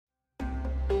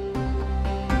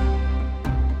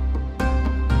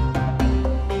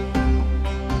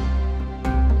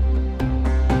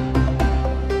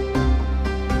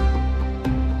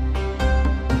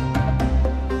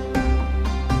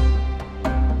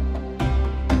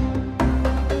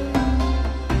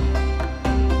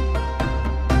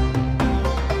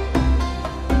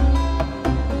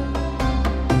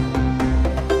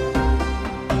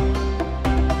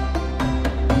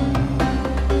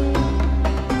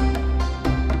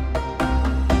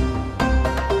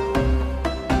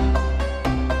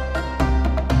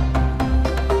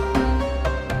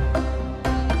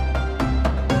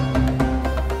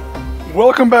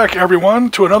Welcome back, everyone,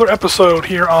 to another episode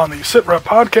here on the Sitrep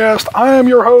podcast. I am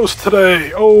your host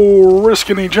today,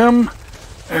 Riskinny Jim,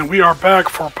 and we are back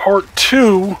for part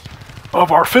 2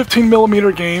 of our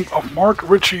 15mm game of Mark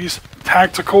Ritchie's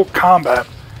Tactical Combat.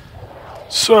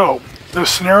 So, the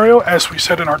scenario, as we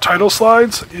said in our title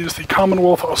slides, is the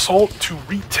Commonwealth assault to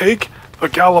retake the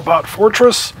Gallabat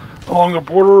fortress along the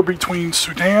border between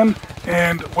Sudan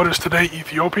and what is today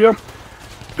Ethiopia.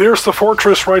 There's the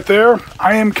fortress right there.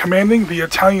 I am commanding the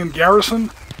Italian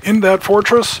garrison in that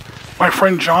fortress. My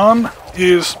friend John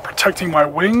is protecting my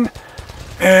wing.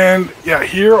 And yeah,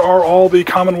 here are all the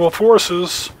Commonwealth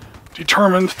forces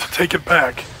determined to take it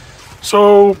back.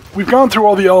 So we've gone through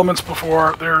all the elements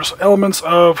before. There's elements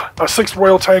of a 6th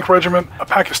Royal Tank Regiment, a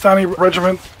Pakistani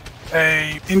regiment,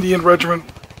 a Indian regiment.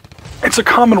 It's a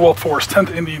Commonwealth force,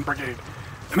 10th Indian Brigade.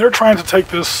 And they're trying to take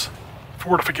this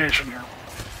fortification here.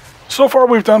 So far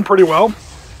we've done pretty well.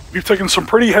 We've taken some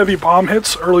pretty heavy bomb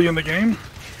hits early in the game.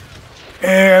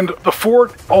 And the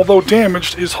fort, although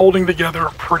damaged, is holding together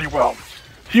pretty well.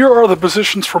 Here are the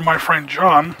positions for my friend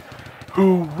John,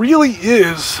 who really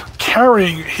is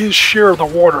carrying his share of the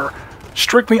water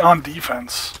strictly on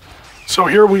defense. So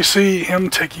here we see him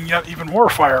taking yet even more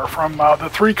fire from the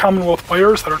 3 Commonwealth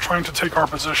players that are trying to take our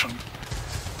position.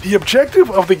 The objective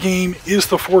of the game is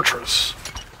the fortress.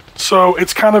 So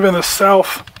it's kind of in the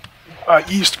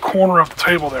southeast corner of the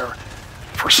table there.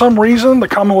 For some reason, the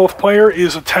Commonwealth player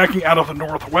is attacking out of the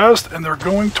northwest, and they're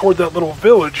going toward that little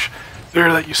village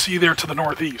there that you see there to the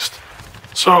northeast.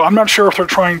 So I'm not sure if they're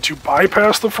trying to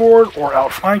bypass the fort or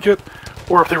outflank it,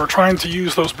 or if they were trying to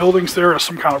use those buildings there as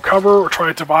some kind of cover or try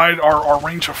to divide our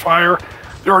range of fire.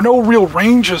 There are no real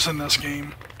ranges in this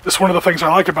game. This is one of the things I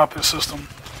like about this system.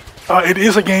 It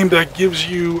is a game that gives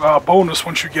you a bonus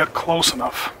once you get close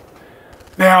enough.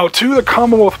 Now, to the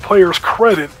Commonwealth players'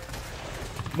 credit,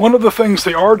 one of the things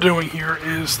they are doing here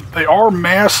is they are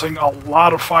massing a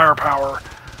lot of firepower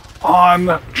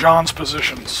on John's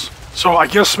positions. So I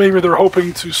guess maybe they're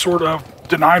hoping to sort of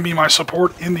deny me my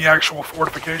support in the actual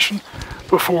fortification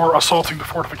before assaulting the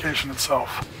fortification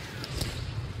itself.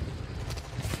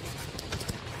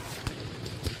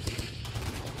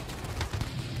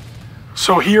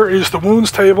 So here is the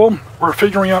wounds table. We're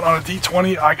figuring out on a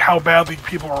D20 how badly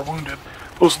people are wounded.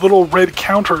 Those little red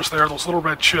counters there, those little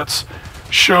red chits,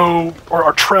 show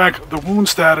or track the wound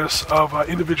status of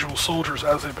individual soldiers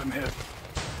as they've been hit.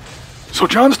 So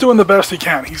John's doing the best he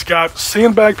can. He's got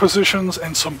sandbag positions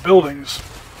and some buildings.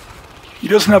 He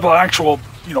doesn't have an actual,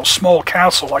 small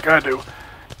castle like I do.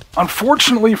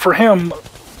 Unfortunately for him,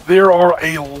 there are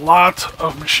a lot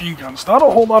of machine guns. Not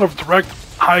a whole lot of direct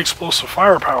high explosive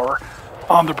firepower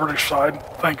on the British side,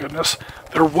 thank goodness.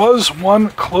 There was one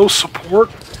close support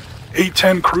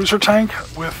A-10 cruiser tank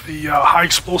with the high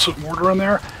explosive mortar in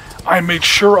there. I made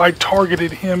sure I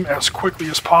targeted him as quickly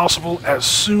as possible as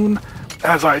soon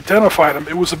as I identified him.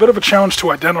 It was a bit of a challenge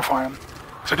to identify him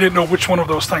because I didn't know which one of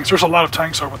those tanks. There's a lot of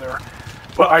tanks over there.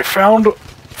 But I found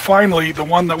finally the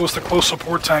one that was the close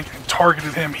support tank and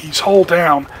targeted him. He's hull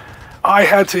down. I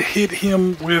had to hit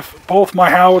him with both my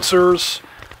howitzers,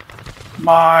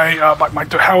 my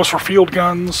howitzer field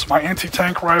guns, my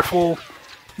anti-tank rifle,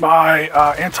 my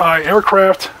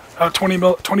anti-aircraft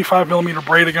 25mm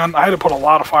Brigade gun. I had to put a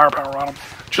lot of firepower on him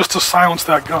just to silence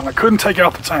that gun. I couldn't take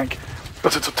out the tank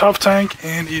because it's a tough tank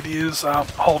and it is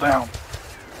hull down.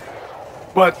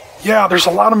 But yeah, there's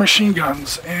a lot of machine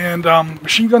guns, and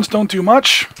machine guns don't do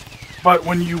much, but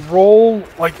when you roll,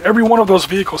 like every one of those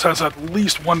vehicles has at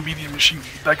least one medium machine gun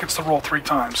that gets to roll 3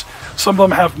 times. Some of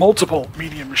them have multiple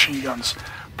medium machine guns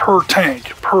per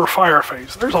tank, per fire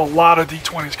phase. There's a lot of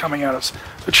D20s coming at us.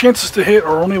 The chances to hit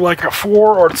are only like a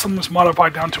 4, or something's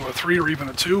modified down to a 3 or even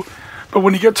a 2. But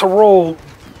when you get to roll,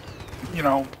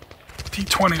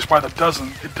 D20s by the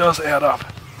dozen, it does add up.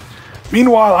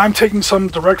 Meanwhile, I'm taking some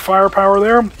direct firepower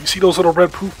there. You see those little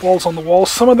red poof balls on the wall.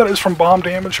 Some of that is from bomb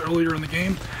damage earlier in the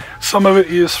game. Some of it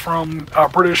is from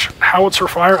British howitzer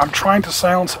fire. I'm trying to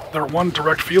silence their one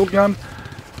direct field gun.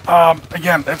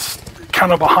 Again, it's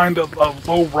kind of behind a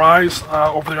low rise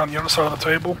over there on the other side of the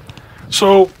table.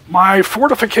 So my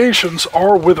fortifications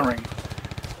are withering.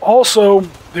 Also,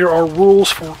 there are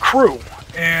rules for crew,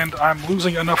 and I'm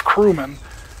losing enough crewmen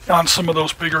on some of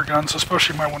those bigger guns,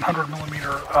 especially my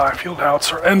 100mm field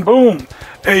howitzer. And boom!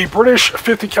 A British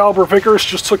 50 caliber Vickers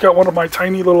just took out one of my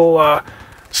tiny little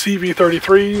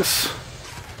CV-33s.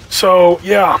 So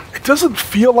yeah, it doesn't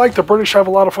feel like the British have a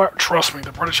lot of fire. Trust me,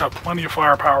 the British have plenty of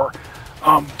firepower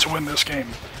to win this game.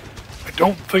 I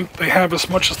don't think they have as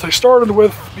much as they started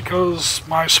with because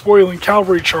my spoiling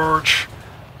cavalry charge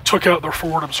took out their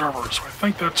forward observers. So I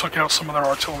think that took out some of their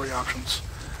artillery options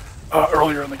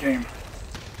earlier in the game.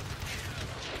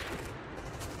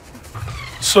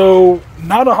 So,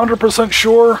 not 100%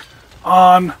 sure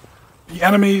on the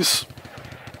enemy's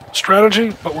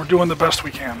strategy, but we're doing the best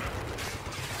we can.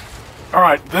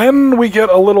 Alright, then we get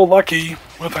a little lucky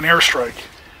with an airstrike.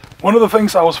 One of the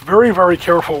things I was very, very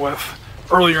careful with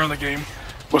earlier in the game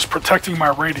was protecting my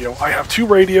radio. I have 2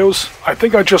 radios. I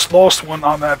think I just lost one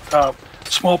on that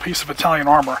small piece of Italian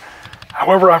armor.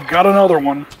 However, I've got another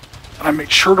one, and I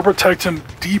make sure to protect him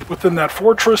deep within that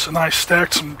fortress, and then I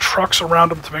stacked some trucks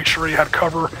around him to make sure he had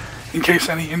cover in case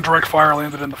any indirect fire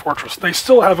landed in the fortress. They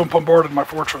still haven't bombarded my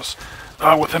fortress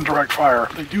with indirect fire.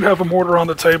 They do have a mortar on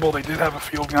the table. They did have a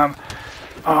field gun.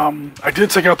 I did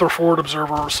take out their forward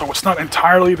observer, so it's not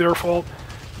entirely their fault,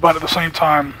 but at the same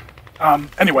time,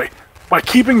 anyway, by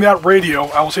keeping that radio,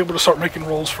 I was able to start making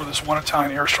rolls for this one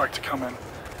Italian airstrike to come in.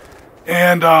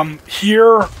 And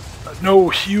here, no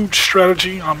huge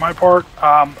strategy on my part.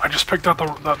 I just picked out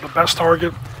the best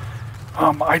target.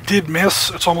 I did miss.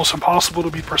 It's almost impossible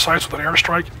to be precise with an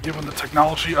airstrike, given the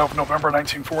technology of November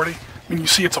 1940. I mean, you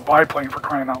see it's a biplane for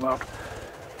crying out loud.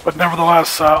 But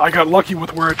nevertheless, I got lucky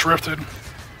with where it drifted,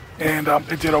 and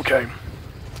it did okay.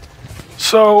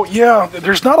 So, yeah,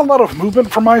 there's not a lot of movement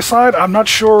from my side. I'm not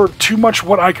sure too much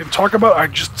what I can talk about. I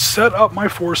just set up my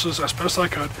forces as best I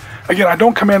could. Again, I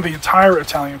don't command the entire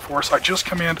Italian force. I just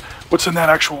command what's in that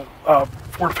actual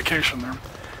fortification there.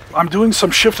 I'm doing some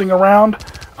shifting around.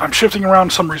 I'm shifting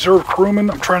around some reserve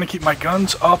crewmen. I'm trying to keep my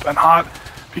guns up and hot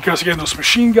because, again, those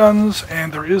machine guns,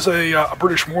 and there is a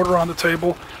British mortar on the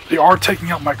table, they are taking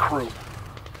out my crew.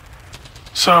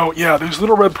 So, yeah, these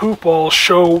little red poof balls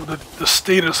show the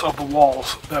status of the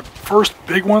walls. That first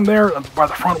big one there by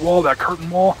the front wall, that curtain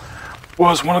wall,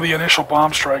 was one of the initial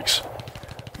bomb strikes.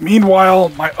 Meanwhile,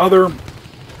 my other,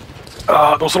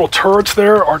 those little turrets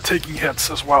there are taking hits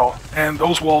as well, and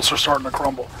those walls are starting to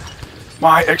crumble.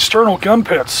 My external gun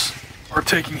pits are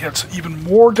taking hits. Even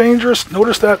more dangerous,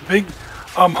 notice that big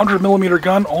 100mm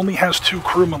gun only has 2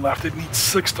 crewmen left. It needs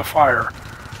 6 to fire.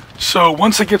 So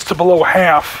once it gets to below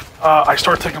half, I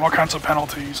start taking all kinds of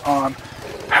penalties on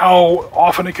how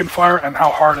often it can fire and how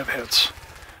hard it hits.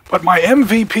 But my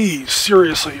MVPs,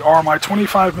 seriously, are my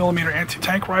 25mm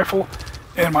anti-tank rifle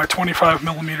and my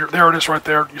 25mm, there it is right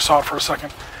there, you saw it for a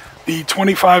second, the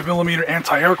 25mm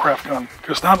anti-aircraft gun.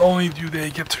 Because not only do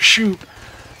they get to shoot,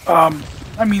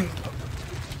 I mean,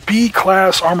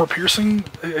 B-class armor piercing,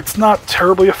 it's not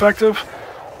terribly effective.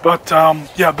 But,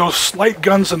 yeah, those light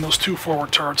guns and those 2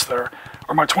 forward turrets there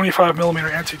are my 25mm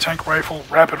anti-tank rifle,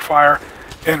 rapid fire,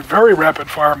 and very rapid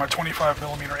fire, my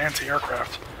 25mm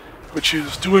anti-aircraft, which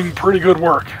is doing pretty good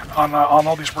work on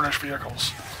all these British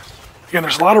vehicles. Again,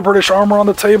 there's a lot of British armor on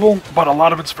the table, but a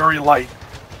lot of it's very light.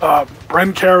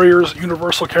 Bren carriers,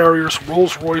 Universal carriers,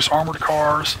 Rolls-Royce armored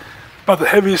cars. But the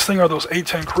heaviest thing are those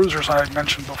A-10 cruisers I had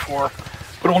mentioned before,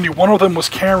 but only one of them was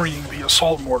carrying the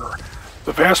assault mortar.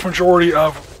 The vast majority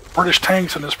of British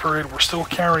tanks in this period were still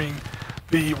carrying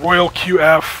the Royal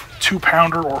QF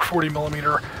 2-pounder or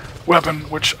 40mm weapon,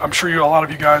 which I'm sure a lot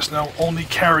of you guys know only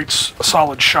carried a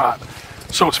solid shot.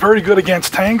 So it's very good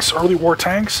against tanks, early war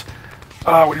tanks.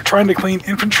 When you're trying to clean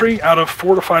infantry out of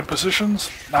fortified positions,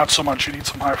 not so much. You need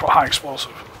some high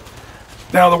explosive.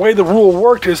 Now, the way the rule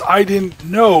worked is I didn't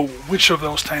know which of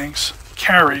those tanks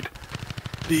carried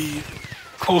the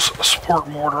close support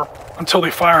mortar until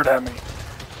they fired at me.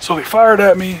 So they fired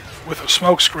at me with a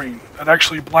smoke screen that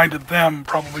actually blinded them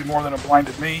probably more than it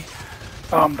blinded me.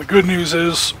 The good news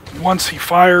is, once he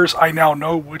fires, I now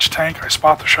know which tank, I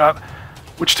spot the shot,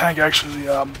 which tank actually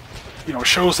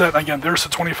shows that. Again, there's the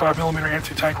 25mm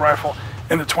anti-tank rifle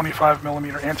and the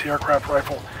 25mm anti-aircraft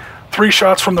rifle. 3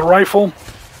 shots from the rifle,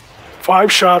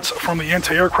 5 shots from the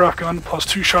anti-aircraft gun, plus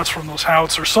 2 shots from those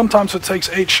howitzers. Sometimes it takes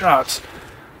 8 shots,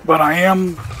 but I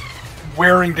am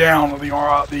wearing down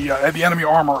the enemy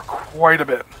armor quite a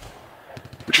bit,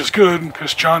 which is good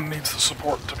because John needs the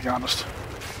support, to be honest.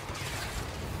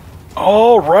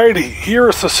 Alrighty, here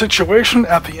is the situation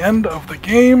at the end of the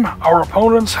game. Our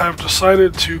opponents have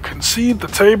decided to concede the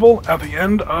table at the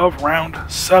end of round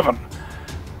 7.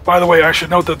 By the way, I should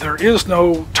note that there is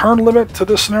no turn limit to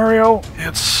this scenario.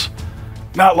 It's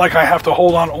not like I have to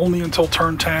hold on only until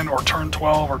turn 10 or turn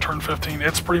 12 or turn 15.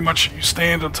 It's pretty much you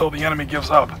stand until the enemy gives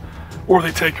up or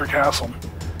they take your castle.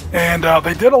 And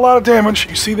they did a lot of damage.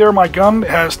 You see there my gun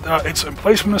has its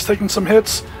emplacement has taken some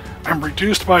hits. I'm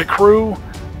reduced by crew.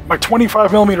 My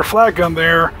 25mm flat gun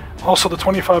there, also the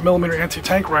 25mm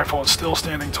anti-tank rifle is still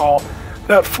standing tall.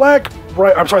 That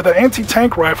that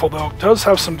anti-tank rifle though does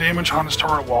have some damage on his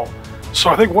turret wall. So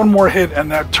I think one more hit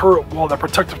and that turret wall, that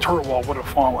protective turret wall would have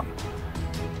fallen.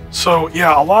 So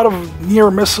yeah, a lot of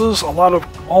near misses, a lot of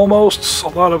almosts, a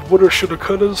lot of woulda, shoulda,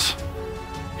 couldas.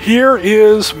 Here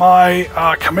is my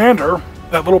commander,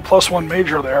 that little +1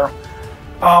 major there.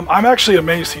 I'm actually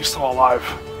amazed he's still alive.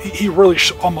 He really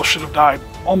almost should have died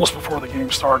almost before the game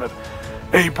started.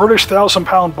 A British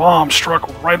 1,000-pound bomb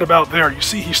struck right about there. You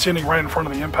see he's standing right in front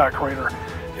of the impact crater.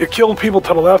 It killed people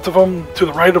to the left of him, to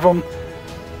the right of him.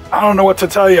 I don't know what to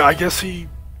tell you. I guess he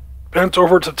bent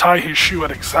over to tie his shoe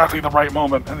at exactly the right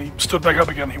moment, and he stood back up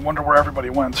again. He wondered where everybody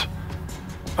went.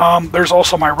 There's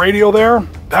also my radio there.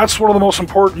 That's one of the most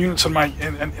important units in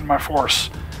my force.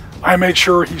 I made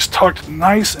sure he's tucked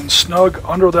nice and snug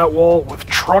under that wall with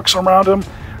trucks around him,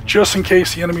 just in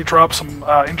case the enemy drops some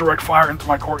indirect fire into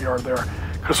my courtyard there.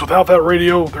 Because without that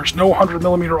radio, there's no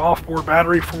 100mm offboard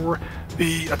battery for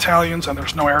the Italians, and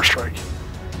there's no airstrike.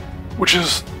 Which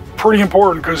is pretty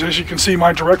important, because as you can see,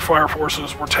 my direct fire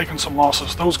forces were taking some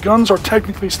losses. Those guns are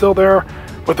technically still there,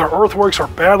 but their earthworks are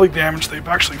badly damaged. They've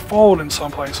actually fallen in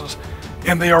some places,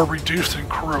 and they are reduced in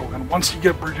crew. And once you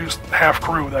get reduced half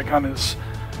crew, that gun is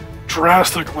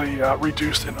drastically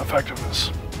reduced in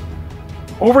effectiveness.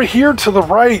 Over here to the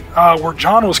right, where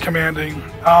John was commanding,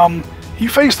 he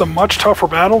faced a much tougher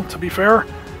battle, to be fair.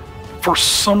 For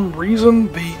some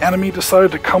reason, the enemy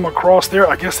decided to come across there.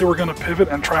 I guess they were going to pivot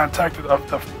and try and attack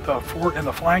the fort in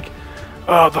the flank.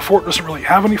 The fort doesn't really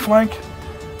have any flank.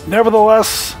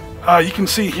 Nevertheless, you can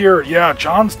see here, yeah,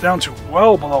 John's down to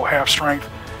well below half strength.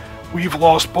 We've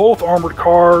lost both armored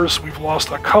cars. We've lost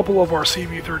a couple of our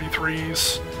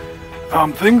CV-33s.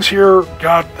 Things here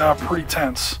got pretty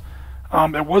tense.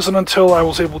 It wasn't until I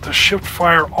was able to shift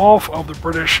fire off of the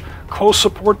British close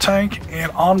support tank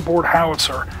and onboard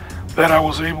howitzer that I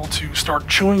was able to start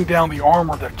chewing down the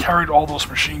armor that carried all those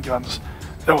machine guns.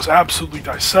 That was absolutely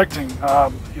dissecting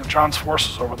John's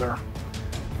forces over there.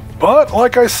 But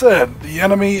like I said, the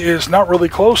enemy is not really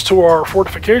close to our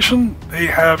fortification. They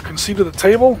have conceded the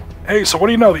table. Hey, so what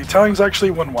do you know? The Italians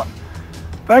actually win one.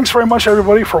 Thanks very much,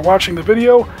 everybody, for watching the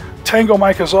video. Tango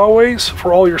Mike, as always,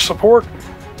 for all your support.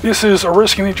 This is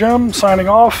Oriskany Jim signing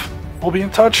off. We'll be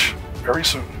in touch very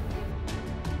soon.